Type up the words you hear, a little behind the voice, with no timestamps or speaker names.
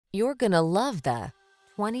You're gonna love the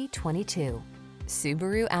 2022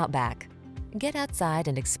 Subaru Outback. Get outside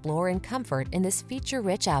and explore in comfort in this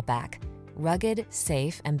feature-rich Outback. Rugged,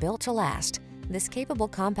 safe, and built to last, this capable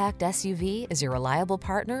compact SUV is your reliable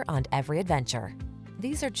partner on every adventure.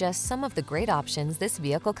 These are just some of the great options this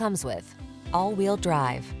vehicle comes with: all-wheel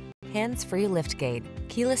drive, hands-free liftgate,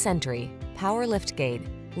 keyless entry, power liftgate,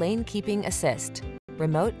 lane keeping assist,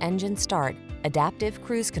 remote engine start, adaptive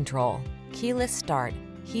cruise control, keyless start,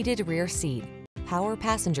 heated rear seat, power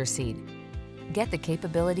passenger seat. Get the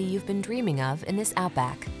capability you've been dreaming of in this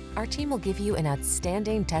Outback. Our team will give you an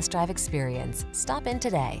outstanding test drive experience. Stop in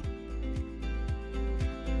today.